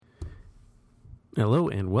Hello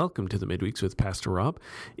and welcome to the Midweeks with Pastor Rob.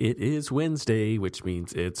 It is Wednesday, which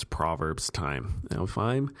means it's Proverbs time. Now, if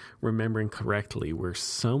I'm remembering correctly, we're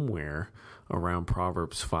somewhere around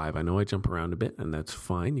Proverbs 5. I know I jump around a bit, and that's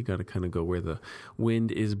fine. You got to kind of go where the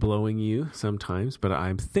wind is blowing you sometimes, but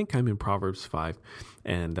I think I'm in Proverbs 5,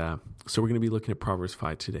 and so we're going to be looking at Proverbs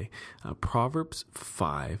 5 today. Proverbs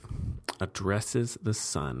 5 addresses the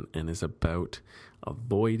son and is about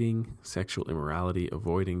avoiding sexual immorality,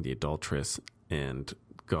 avoiding the adulteress, and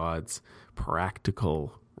God's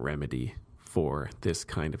practical remedy for this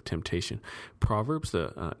kind of temptation. Proverbs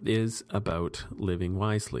is about living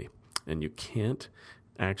wisely, and you can't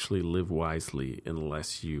actually live wisely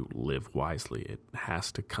unless you live wisely. It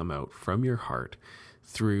has to come out from your heart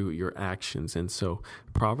through your actions. And so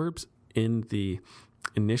Proverbs, in the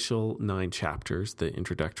initial 9 chapters, the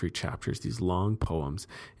introductory chapters, these long poems,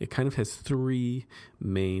 it kind of has 3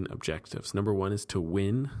 main objectives. Number 1 is to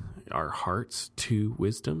win our hearts to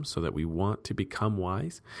wisdom so that we want to become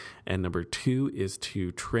wise. And number 2 is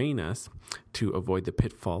to train us to avoid the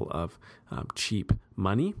pitfall of cheap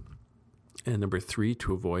money. And number 3,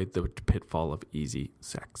 to avoid the pitfall of easy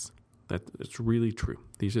sex. That's really true.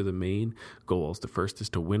 These are the main goals. The first is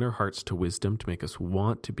to win our hearts to wisdom, to make us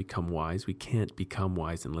want to become wise. We can't become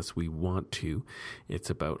wise unless we want to. It's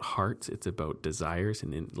about hearts. It's about desires.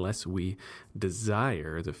 And unless we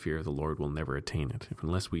desire the fear of the Lord, we'll never attain it.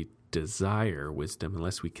 Unless we desire wisdom,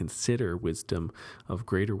 unless we consider wisdom of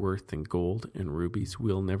greater worth than gold and rubies,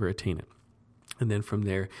 we'll never attain it. And then from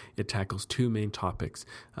there, it tackles 2 main topics,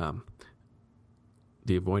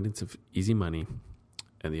 the avoidance of easy money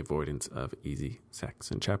and the avoidance of easy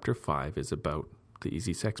sex. And chapter 5 is about the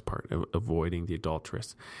easy sex part, avoiding the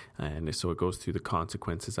adulteress. And so it goes through the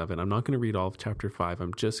consequences of it. I'm not going to read all of chapter 5.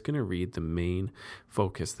 I'm just going to read the main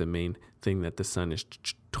focus, the main thing that the son is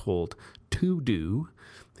told to do.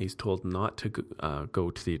 He's told not to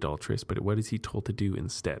go to the adulteress, but what is he told to do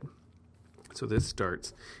instead? So this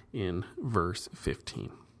starts in verse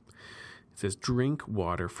 15. It says, "Drink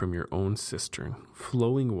water from your own cistern,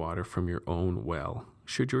 flowing water from your own well.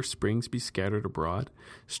 Should your springs be scattered abroad,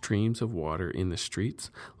 streams of water in the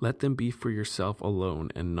streets, let them be for yourself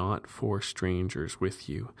alone and not for strangers with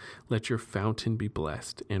you. Let your fountain be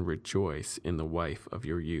blessed and rejoice in the wife of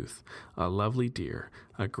your youth, a lovely deer,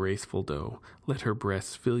 a graceful doe. Let her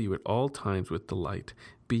breasts fill you at all times with delight.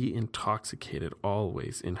 Be intoxicated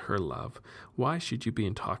always in her love. Why should you be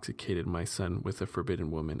intoxicated, my son, with a forbidden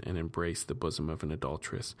woman and embrace the bosom of an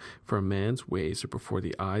adulteress? For a man's ways are before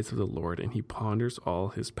the eyes of the Lord, and he ponders all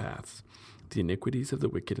his paths. The iniquities of the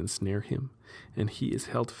wicked ensnare him, and he is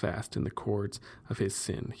held fast in the cords of his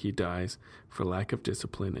sin. He dies for lack of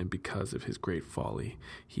discipline, and because of his great folly,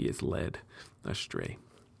 he is led astray."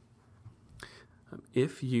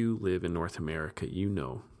 If you live in North America, you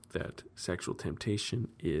know that sexual temptation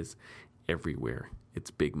is everywhere.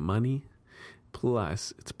 It's big money,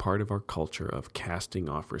 plus it's part of our culture of casting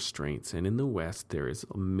off restraints. And in the West, there is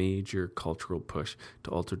a major cultural push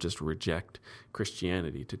to also just reject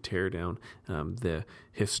Christianity, to tear down the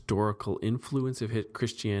historical influence of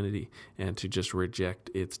Christianity and to just reject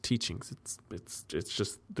its teachings. It's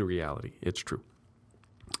just the reality. It's true.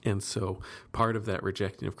 And so part of that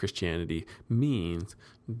rejecting of Christianity means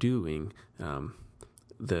doing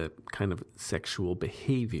the kind of sexual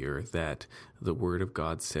behavior that the Word of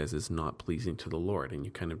God says is not pleasing to the Lord, and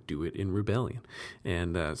you kind of do it in rebellion.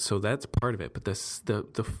 And so that's part of it. But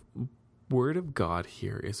the Word of God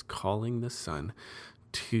here is calling the son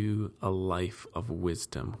to a life of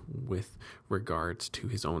wisdom with regards to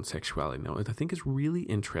his own sexuality. Now, I think it's really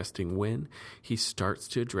interesting when he starts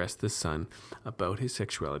to address the son about his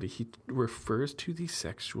sexuality. He refers to these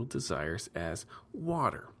sexual desires as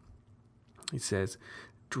water. He says,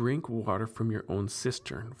 "Drink water from your own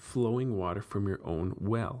cistern, flowing water from your own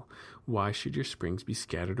well. Why should your springs be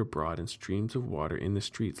scattered abroad and streams of water in the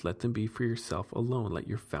streets? Let them be for yourself alone. Let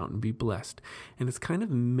your fountain be blessed." And it's kind of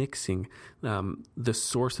mixing the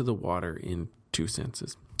source of the water in 2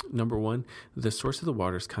 senses. Number 1, the source of the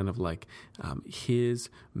water is kind of like his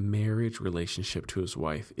marriage relationship to his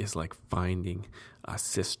wife is like finding a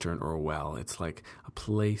cistern or a well. It's like a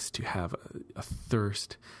place to have a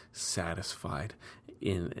thirst satisfied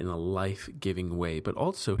in a life-giving way. But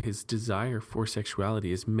also his desire for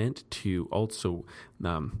sexuality is meant to also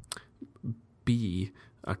be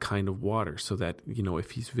a kind of water, so that, you know,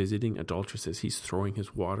 if he's visiting adulteresses, he's throwing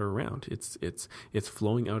his water around. It's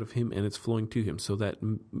flowing out of him and it's flowing to him. So that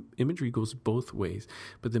imagery goes both ways.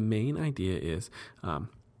 But the main idea is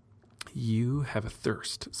you have a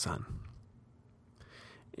thirst, son.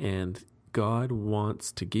 And God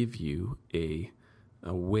wants to give you a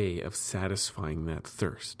way of satisfying that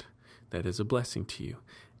thirst. that is a blessing to you.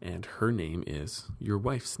 And her name is your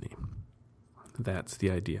wife's name. That's the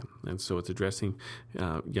idea. And so it's addressing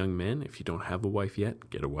young men. If you don't have a wife yet,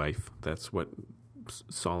 get a wife. That's what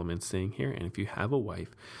Solomon's saying here. And if you have a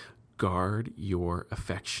wife, guard your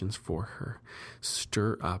affections for her.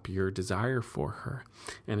 Stir up your desire for her.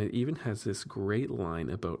 And it even has this great line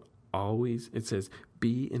about always, it says,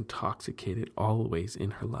 be intoxicated always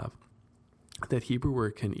in her love. That Hebrew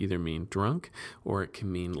word can either mean drunk or it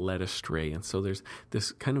can mean led astray. And so there's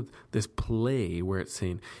this kind of this play where it's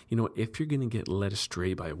saying, if you're going to get led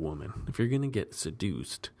astray by a woman, if you're going to get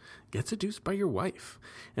seduced by your wife.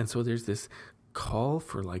 And so there's this call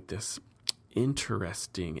for like this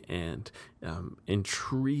interesting and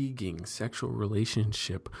intriguing sexual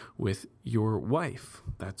relationship with your wife.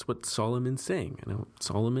 That's what Solomon's saying.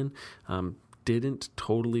 Solomon didn't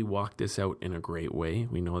totally walk this out in a great way.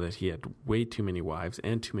 We know that he had way too many wives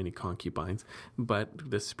and too many concubines,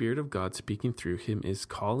 but the Spirit of God speaking through him is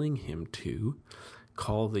calling him to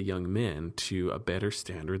call the young men to a better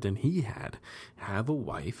standard than he had. Have a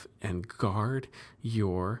wife and guard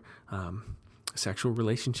your sexual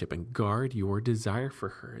relationship and guard your desire for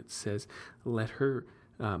her. It says, let her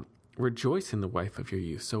rejoice in the wife of your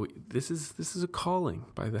youth. So this is a calling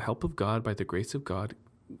by the help of God, by the grace of God.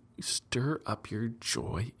 Stir up your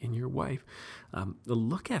joy in your wife.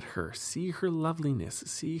 Look at her, see her loveliness,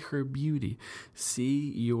 see her beauty,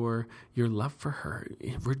 see your love for her.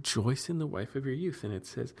 Rejoice in the wife of your youth. And it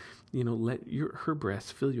says, let her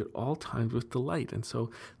breasts fill you at all times with delight. And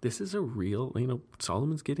so this is a real,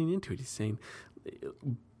 Solomon's getting into it. He's saying,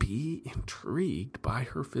 be intrigued by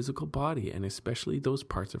her physical body, and especially those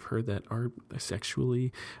parts of her that are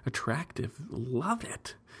sexually attractive. Love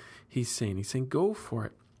it. He's saying, go for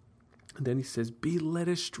it. And then he says, be led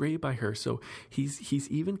astray by her. So he's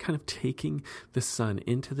even kind of taking the son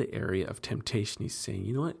into the area of temptation. He's saying,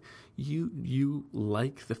 you know what? You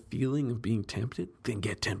like the feeling of being tempted? Then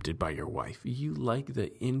get tempted by your wife. You like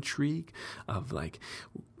the intrigue of like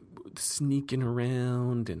sneaking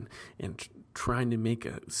around and trying to make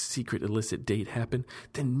a secret illicit date happen?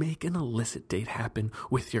 Then make an illicit date happen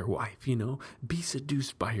with your wife. Be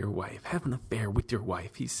seduced by your wife. Have an affair with your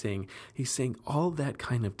wife. He's saying all that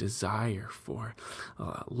kind of desire for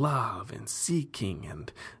love and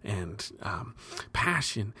seeking and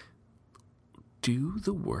passion. Do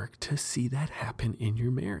the work to see that happen in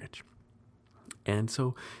your marriage. And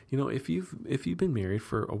so, if you've been married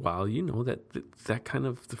for a while, that kind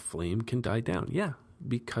of the flame can die down. Yeah.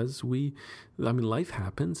 Because life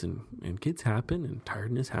happens and kids happen and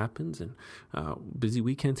tiredness happens and busy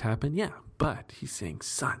weekends happen. Yeah. But he's saying,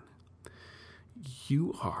 son,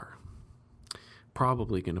 you are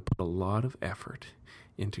probably going to put a lot of effort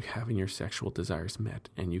into having your sexual desires met.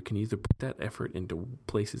 And you can either put that effort into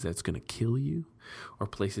places that's going to kill you or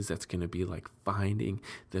places that's going to be like finding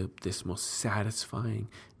this most satisfying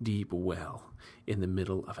deep well in the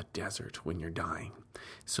middle of a desert when you're dying.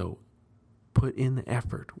 So put in the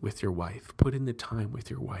effort with your wife. Put in the time with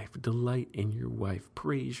your wife. Delight in your wife.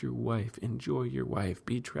 Praise your wife. Enjoy your wife.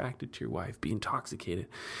 Be attracted to your wife. Be intoxicated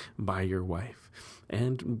by your wife.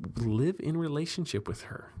 And live in relationship with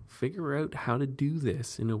her. Figure out how to do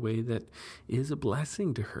this in a way that is a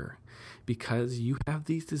blessing to her. Because you have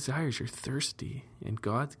these desires. You're thirsty. And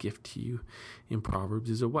God's gift to you in Proverbs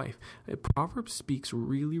is a wife. Proverbs speaks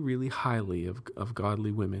really, really highly of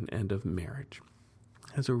godly women and of marriage.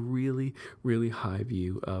 Has a really, really high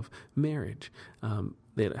view of marriage.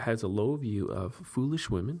 It has a low view of foolish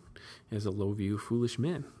women. It has a low view of foolish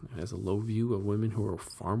men. It has a low view of women who are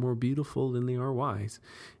far more beautiful than they are wise.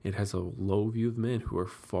 It has a low view of men who are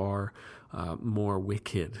far more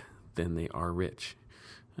wicked than they are rich.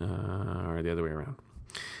 Or the other way around.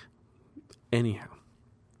 Anyhow,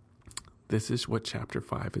 this is what chapter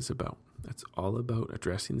 5 is about. That's all about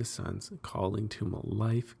addressing the sons, calling to them a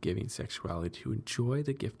life-giving sexuality, to enjoy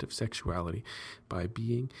the gift of sexuality by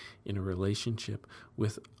being in a relationship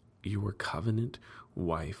with your covenant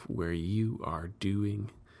wife, where you are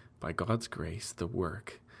doing, by God's grace, the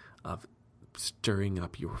work of stirring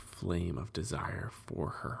up your flame of desire for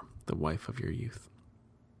her, the wife of your youth.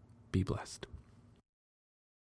 Be blessed.